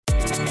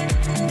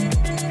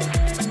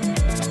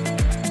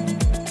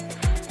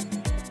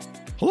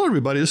Hello,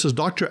 everybody. This is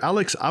Dr.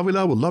 Alex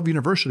Avila with Love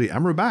University,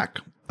 and we're back.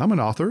 I'm an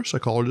author,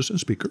 psychologist, and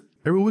speaker.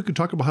 Every week we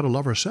talk about how to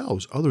love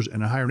ourselves, others,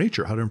 and a higher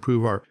nature, how to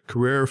improve our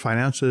career,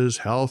 finances,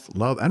 health,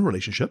 love, and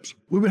relationships.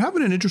 We've been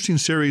having an interesting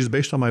series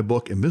based on my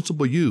book,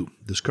 Invincible You,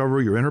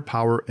 Discover Your Inner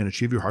Power and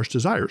Achieve Your Heart's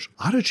Desires,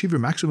 how to achieve your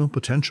maximum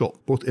potential,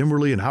 both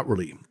inwardly and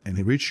outwardly, and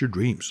reach your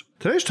dreams.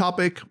 Today's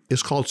topic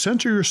is called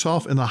Center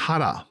Yourself in the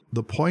Hara,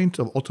 the Point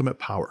of Ultimate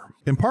Power.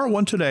 In part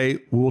one today,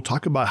 we will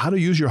talk about how to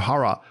use your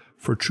Hara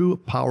for true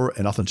power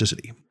and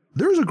authenticity.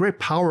 There is a great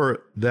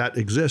power that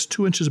exists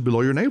 2 inches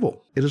below your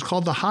navel. It is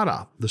called the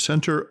Hara, the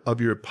center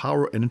of your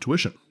power and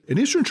intuition. In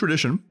Eastern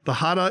tradition, the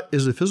Hara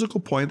is the physical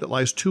point that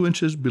lies 2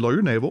 inches below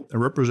your navel and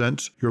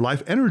represents your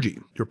life energy,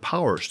 your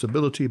power,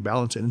 stability,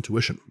 balance, and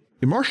intuition.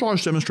 In martial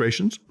arts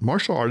demonstrations,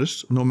 martial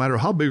artists, no matter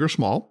how big or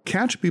small,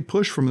 can't be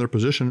pushed from their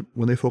position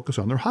when they focus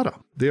on their Hara.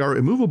 They are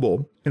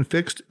immovable and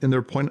fixed in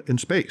their point in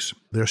space.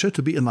 They are said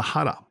to be in the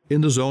Hara, in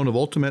the zone of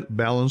ultimate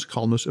balance,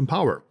 calmness, and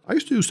power. I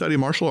used to study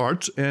martial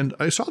arts, and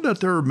I saw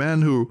that there were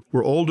men who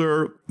were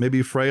older,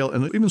 maybe frail,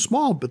 and even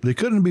small, but they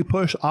couldn't be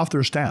pushed off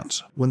their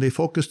stance when they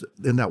focused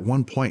in that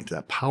one point,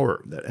 that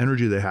power, that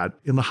energy they had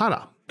in the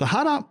Hara. The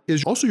Hara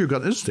is also your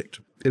gut instinct.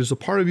 It is a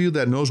part of you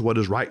that knows what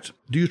is right.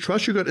 Do you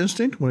trust your gut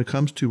instinct when it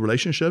comes to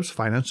relationships,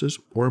 finances,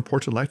 or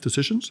important life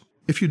decisions?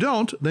 If you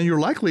don't, then you're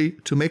likely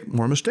to make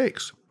more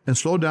mistakes and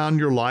slow down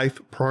your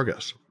life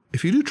progress.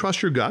 If you do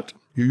trust your gut,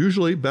 you're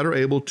usually better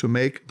able to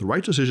make the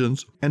right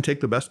decisions and take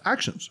the best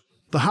actions.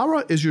 The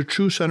Hara is your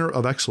true center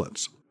of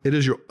excellence. It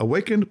is your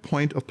awakened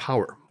point of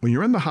power. When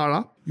you're in the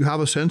Hara, you have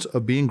a sense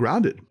of being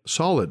grounded,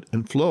 solid,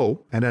 in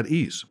flow, and at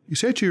ease. You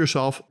say to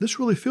yourself, this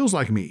really feels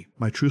like me,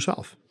 my true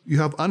self. You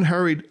have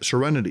unhurried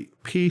serenity,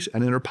 peace,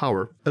 and inner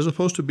power, as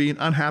opposed to being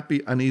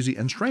unhappy, uneasy,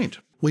 and strained.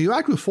 When you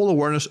act with full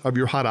awareness of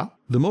your Hara,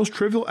 the most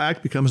trivial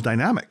act becomes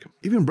dynamic.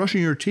 Even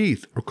brushing your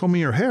teeth or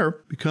combing your hair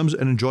becomes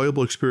an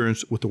enjoyable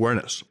experience with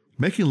awareness.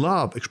 Making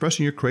love,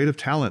 expressing your creative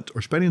talent,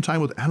 or spending time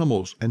with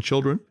animals and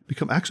children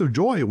become acts of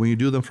joy when you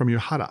do them from your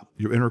Hara,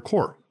 your inner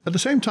core. At the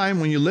same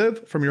time, when you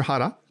live from your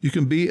Hara, you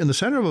can be in the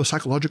center of a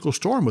psychological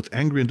storm with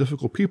angry and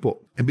difficult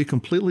people and be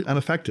completely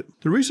unaffected.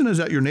 The reason is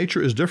that your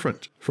nature is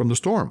different from the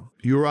storm.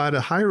 You are at a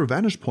higher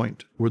vantage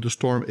point where the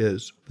storm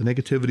is, the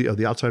negativity of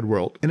the outside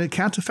world, and it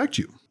can't affect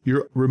you.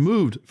 You're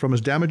removed from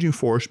its damaging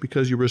force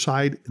because you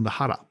reside in the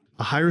Hara,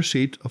 a higher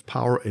seat of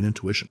power and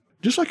intuition.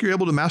 Just like you're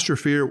able to master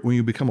fear when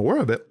you become aware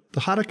of it,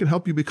 the Hara can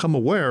help you become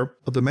aware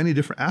of the many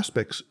different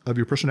aspects of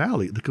your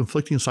personality, the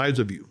conflicting sides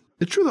of you.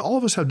 It's true that all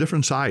of us have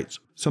different sides.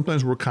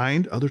 Sometimes we're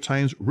kind, other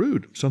times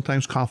rude,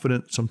 sometimes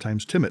confident,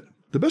 sometimes timid.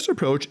 The best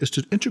approach is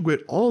to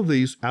integrate all of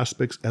these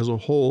aspects as a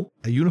whole,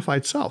 a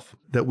unified self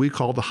that we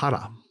call the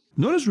Hara.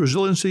 Known as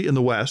resiliency in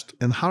the West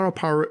and Hara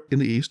power in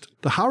the East,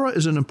 the Hara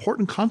is an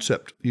important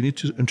concept you need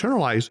to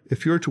internalize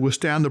if you're to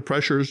withstand the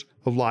pressures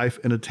of life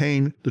and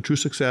attain the true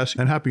success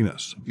and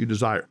happiness you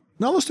desire.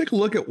 Now let's take a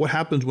look at what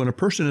happens when a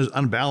person is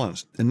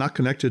unbalanced and not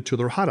connected to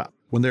their Hara,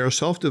 when they are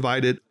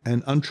self-divided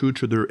and untrue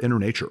to their inner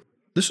nature.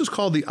 This is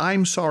called the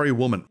I'm sorry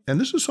woman. And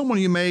this is someone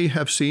you may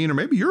have seen, or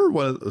maybe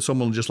you're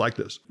someone just like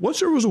this. Once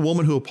there was a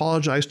woman who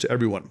apologized to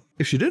everyone.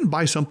 If she didn't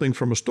buy something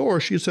from a store,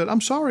 she said,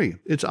 I'm sorry,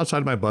 it's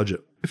outside my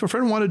budget. If a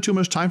friend wanted too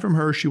much time from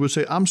her, she would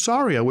say, I'm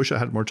sorry, I wish I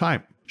had more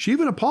time. She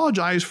even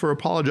apologized for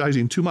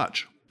apologizing too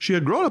much. She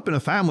had grown up in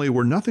a family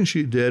where nothing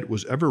she did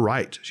was ever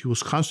right. She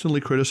was constantly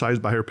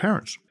criticized by her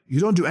parents. You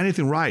don't do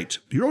anything right.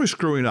 You're always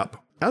screwing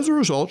up. As a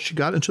result, she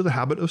got into the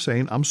habit of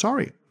saying, I'm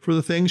sorry, for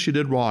the things she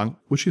did wrong,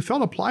 which she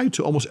felt applied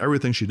to almost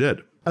everything she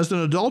did. As an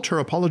adult, her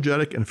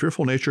apologetic and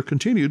fearful nature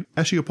continued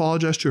as she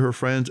apologized to her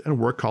friends and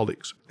work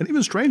colleagues, and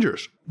even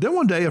strangers. Then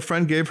one day, a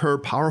friend gave her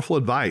powerful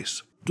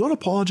advice. Don't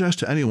apologize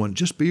to anyone,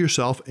 just be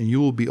yourself and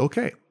you will be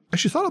okay. As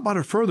she thought about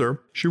it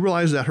further, she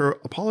realized that her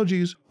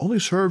apologies only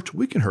served to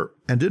weaken her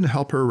and didn't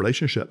help her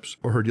relationships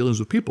or her dealings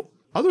with people.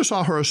 Others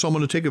saw her as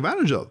someone to take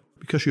advantage of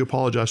because she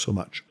apologized so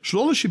much.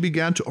 Slowly, she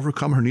began to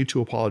overcome her need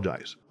to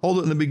apologize.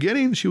 Although in the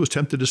beginning, she was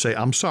tempted to say,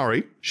 I'm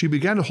sorry, she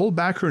began to hold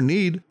back her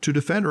need to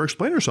defend or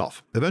explain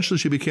herself. Eventually,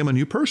 she became a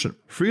new person.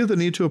 Free of the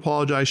need to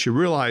apologize, she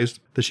realized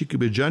that she could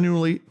be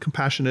genuinely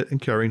compassionate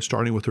and caring,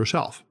 starting with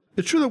herself.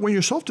 It's true that when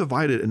you're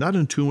self-divided and not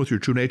in tune with your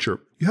true nature,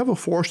 you have a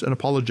forced and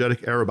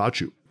apologetic air about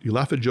you. You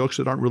laugh at jokes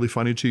that aren't really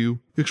funny to you.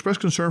 You express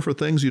concern for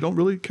things you don't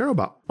really care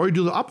about. Or you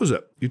do the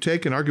opposite. You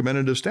take an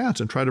argumentative stance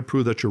and try to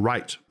prove that you're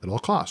right at all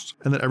costs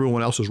and that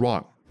everyone else is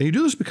wrong. And you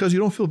do this because you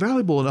don't feel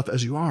valuable enough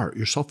as you are.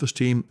 Your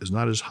self-esteem is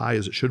not as high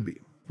as it should be.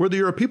 Whether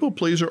you're a people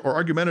pleaser or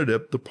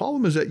argumentative, the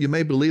problem is that you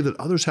may believe that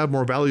others have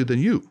more value than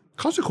you.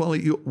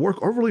 Consequently, you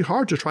work overly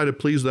hard to try to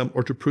please them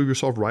or to prove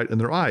yourself right in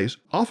their eyes,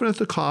 often at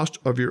the cost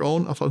of your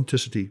own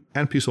authenticity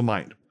and peace of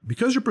mind.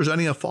 Because you're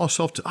presenting a false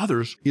self to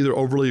others, either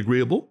overly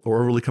agreeable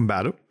or overly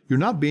combative, you're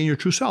not being your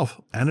true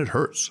self, and it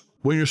hurts.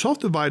 When you're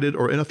self-divided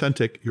or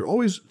inauthentic, you're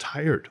always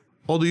tired.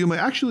 Although you may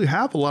actually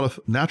have a lot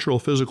of natural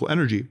physical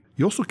energy,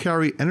 you also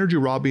carry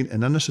energy-robbing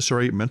and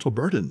unnecessary mental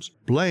burdens,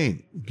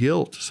 blame,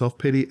 guilt,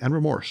 self-pity, and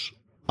remorse.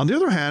 On the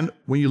other hand,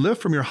 when you live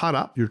from your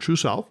Hara, your true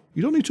self,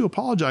 you don't need to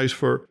apologize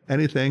for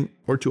anything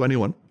or to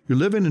anyone. You're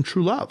living in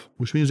true love,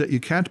 which means that you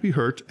can't be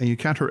hurt and you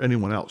can't hurt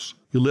anyone else.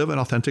 You live an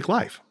authentic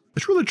life.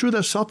 It's really true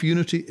that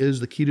self-unity is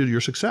the key to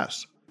your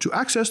success. To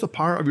access the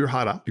power of your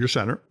hara, your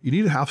center, you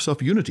need to have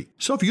self-unity.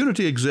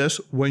 Self-unity exists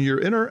when your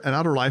inner and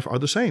outer life are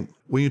the same.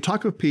 When you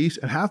talk of peace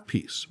and have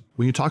peace.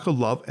 When you talk of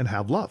love and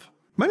have love.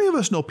 Many of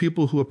us know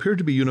people who appear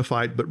to be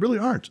unified but really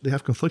aren't. They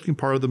have conflicting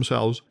part of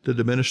themselves that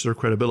diminish their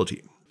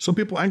credibility. Some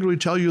people angrily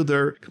tell you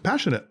they're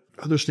compassionate.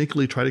 Others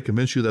sneakily try to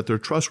convince you that they're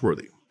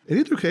trustworthy. In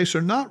either case,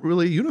 they're not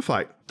really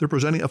unified. They're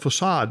presenting a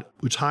facade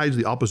which hides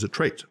the opposite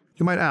trait.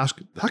 You might ask,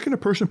 how can a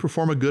person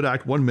perform a good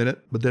act 1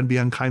 minute but then be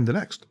unkind the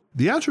next?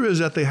 The answer is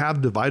that they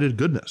have divided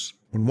goodness.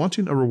 When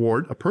wanting a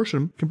reward, a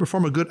person can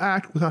perform a good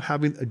act without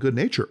having a good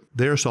nature.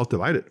 They are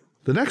self-divided.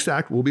 The next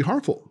act will be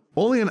harmful.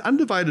 Only an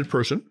undivided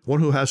person, one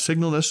who has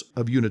signalness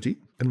of unity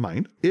in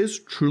mind, is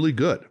truly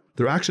good.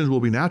 Their actions will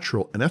be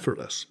natural and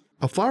effortless.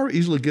 A flower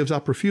easily gives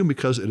out perfume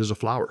because it is a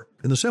flower.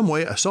 In the same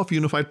way, a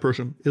self-unified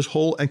person is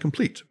whole and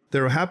complete. They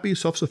are happy,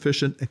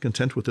 self-sufficient, and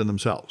content within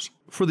themselves.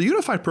 For the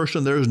unified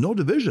person, there is no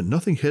division,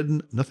 nothing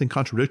hidden, nothing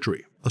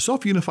contradictory. A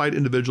self-unified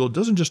individual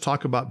doesn't just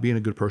talk about being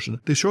a good person.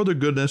 They show their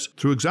goodness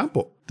through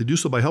example. They do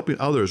so by helping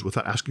others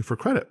without asking for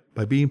credit,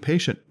 by being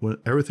patient when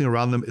everything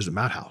around them is a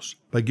madhouse,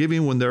 by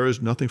giving when there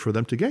is nothing for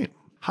them to gain.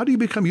 How do you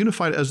become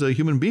unified as a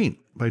human being?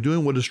 By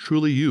doing what is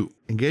truly you,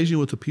 engaging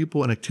with the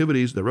people and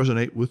activities that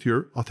resonate with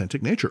your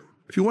authentic nature.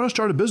 If you want to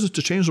start a business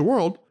to change the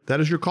world, that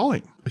is your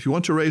calling. If you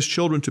want to raise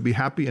children to be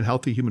happy and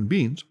healthy human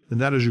beings, then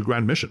that is your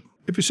grand mission.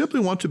 If you simply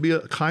want to be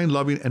a kind,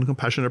 loving, and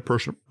compassionate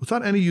person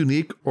without any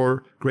unique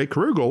or great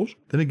career goals,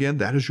 then again,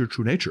 that is your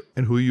true nature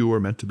and who you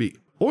are meant to be.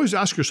 Always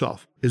ask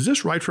yourself, is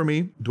this right for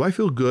me? Do I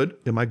feel good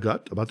in my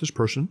gut about this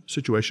person,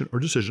 situation, or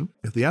decision?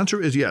 If the answer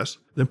is yes,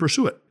 then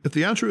pursue it. If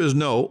the answer is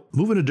no,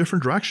 move in a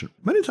different direction.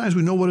 Many times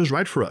we know what is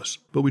right for us,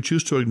 but we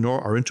choose to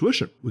ignore our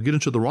intuition. We get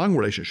into the wrong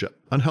relationship,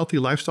 unhealthy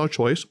lifestyle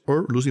choice,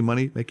 or losing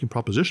money making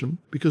proposition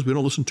because we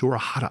don't listen to our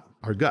hara,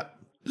 our gut.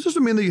 This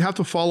doesn't mean that you have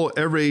to follow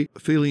every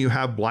feeling you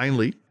have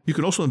blindly. You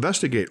can also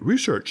investigate,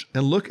 research,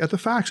 and look at the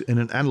facts in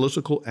an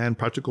analytical and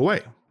practical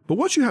way. But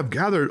once you have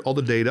gathered all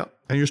the data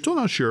and you're still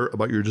not sure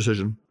about your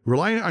decision,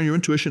 relying on your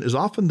intuition is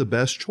often the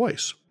best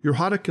choice. Your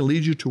hara can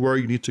lead you to where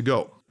you need to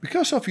go.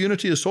 Because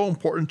self-unity is so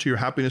important to your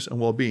happiness and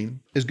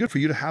well-being, it's good for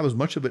you to have as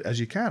much of it as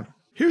you can.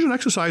 Here's an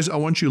exercise I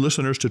want you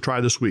listeners to try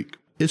this week.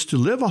 It's to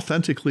live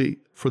authentically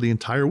for the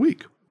entire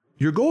week.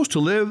 Your goal is to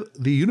live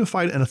the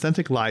unified and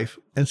authentic life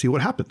and see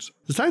what happens.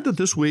 Decide that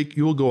this week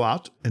you will go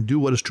out and do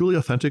what is truly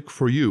authentic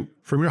for you,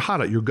 from your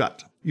hara, your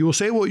gut. You will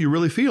say what you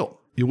really feel.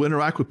 You will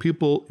interact with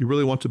people you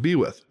really want to be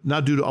with,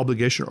 not due to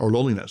obligation or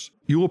loneliness.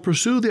 You will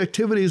pursue the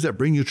activities that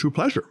bring you true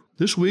pleasure.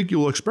 This week, you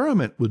will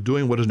experiment with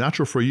doing what is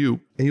natural for you,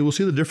 and you will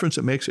see the difference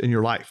it makes in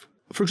your life.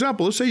 For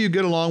example, let's say you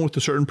get along with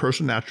a certain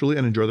person naturally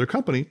and enjoy their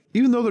company,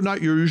 even though they're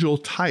not your usual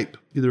type,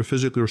 either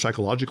physically or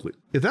psychologically.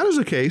 If that is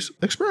the case,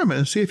 experiment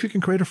and see if you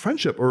can create a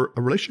friendship or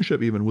a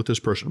relationship even with this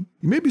person.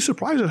 You may be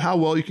surprised at how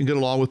well you can get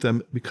along with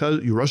them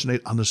because you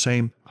resonate on the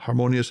same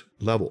harmonious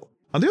level.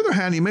 On the other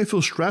hand, you may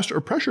feel stressed or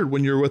pressured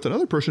when you're with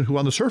another person who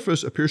on the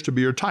surface appears to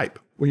be your type.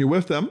 When you're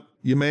with them,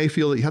 you may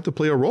feel that you have to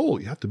play a role.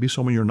 You have to be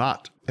someone you're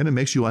not, and it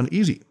makes you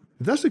uneasy.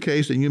 If that's the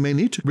case, then you may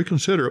need to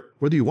reconsider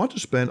whether you want to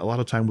spend a lot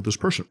of time with this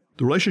person.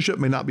 The relationship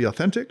may not be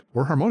authentic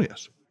or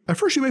harmonious. At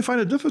first, you may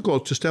find it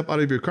difficult to step out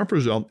of your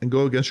comfort zone and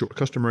go against your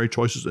customary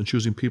choices in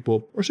choosing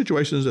people or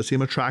situations that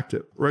seem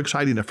attractive or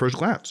exciting at first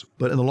glance,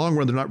 but in the long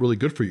run, they're not really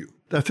good for you.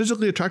 That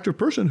physically attractive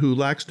person who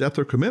lacks depth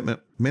or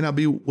commitment may not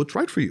be what's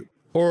right for you.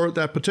 Or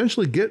that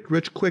potentially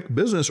get-rich-quick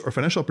business or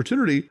financial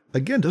opportunity,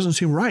 again, doesn't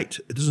seem right.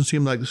 It doesn't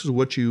seem like this is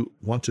what you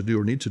want to do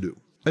or need to do.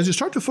 As you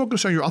start to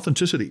focus on your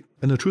authenticity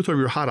and the truth of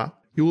your hara,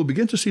 you will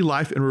begin to see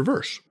life in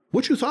reverse.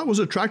 What you thought was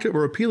attractive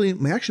or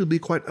appealing may actually be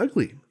quite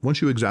ugly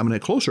once you examine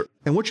it closer.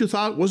 And what you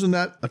thought wasn't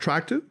that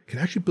attractive can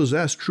actually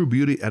possess true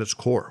beauty at its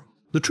core.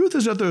 The truth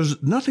is that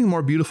there's nothing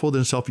more beautiful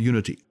than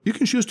self-unity. You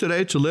can choose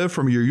today to live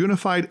from your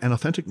unified and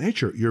authentic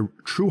nature, your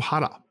true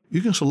hara. You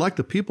can select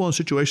the people and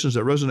situations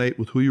that resonate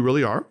with who you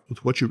really are,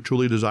 with what you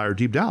truly desire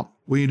deep down.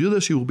 When you do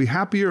this, you will be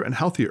happier and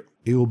healthier.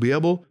 You will be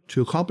able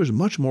to accomplish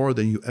much more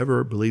than you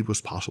ever believed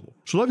was possible.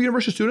 So, Love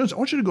University students, I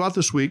want you to go out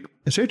this week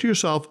and say to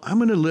yourself, I'm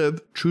going to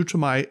live true to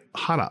my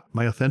hara,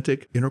 my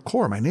authentic inner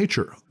core, my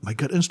nature, my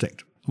gut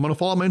instinct. I'm going to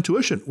follow my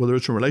intuition, whether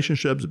it's in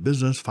relationships,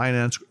 business,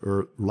 finance,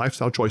 or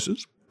lifestyle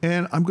choices.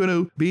 And I'm going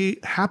to be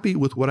happy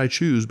with what I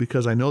choose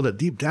because I know that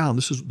deep down,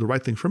 this is the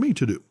right thing for me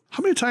to do.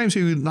 How many times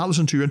have you not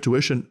listened to your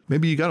intuition?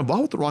 Maybe you got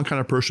involved with the wrong kind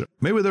of person.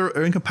 Maybe they're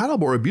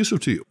incompatible or abusive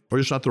to you, or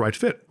just not the right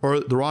fit, or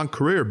the wrong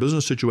career,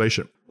 business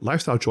situation,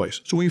 lifestyle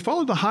choice. So when you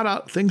follow the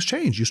hara, things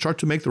change. You start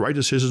to make the right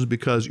decisions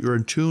because you're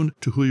in tune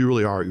to who you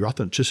really are, your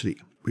authenticity,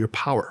 your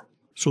power.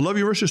 So Love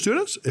University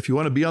students, if you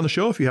want to be on the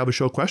show, if you have a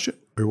show question,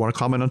 or you want to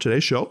comment on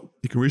today's show,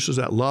 you can reach us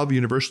at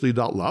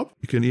loveuniversity.love.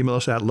 You can email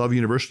us at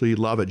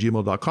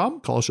loveuniversitylove@gmail.com.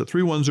 Call us at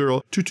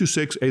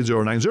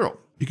 310-226-8090.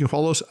 You can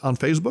follow us on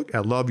Facebook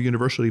at Love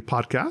University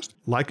Podcast.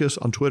 Like us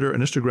on Twitter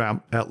and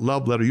Instagram at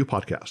Love Letter U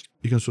Podcast.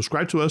 You can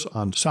subscribe to us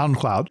on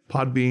SoundCloud,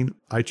 Podbean,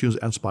 iTunes,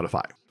 and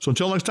Spotify. So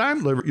until next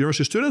time, Love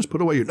University students, put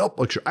away your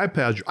notebooks, your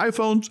iPads, your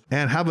iPhones,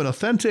 and have an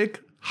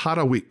authentic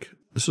Hara week.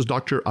 This is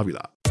Dr.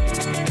 Avila.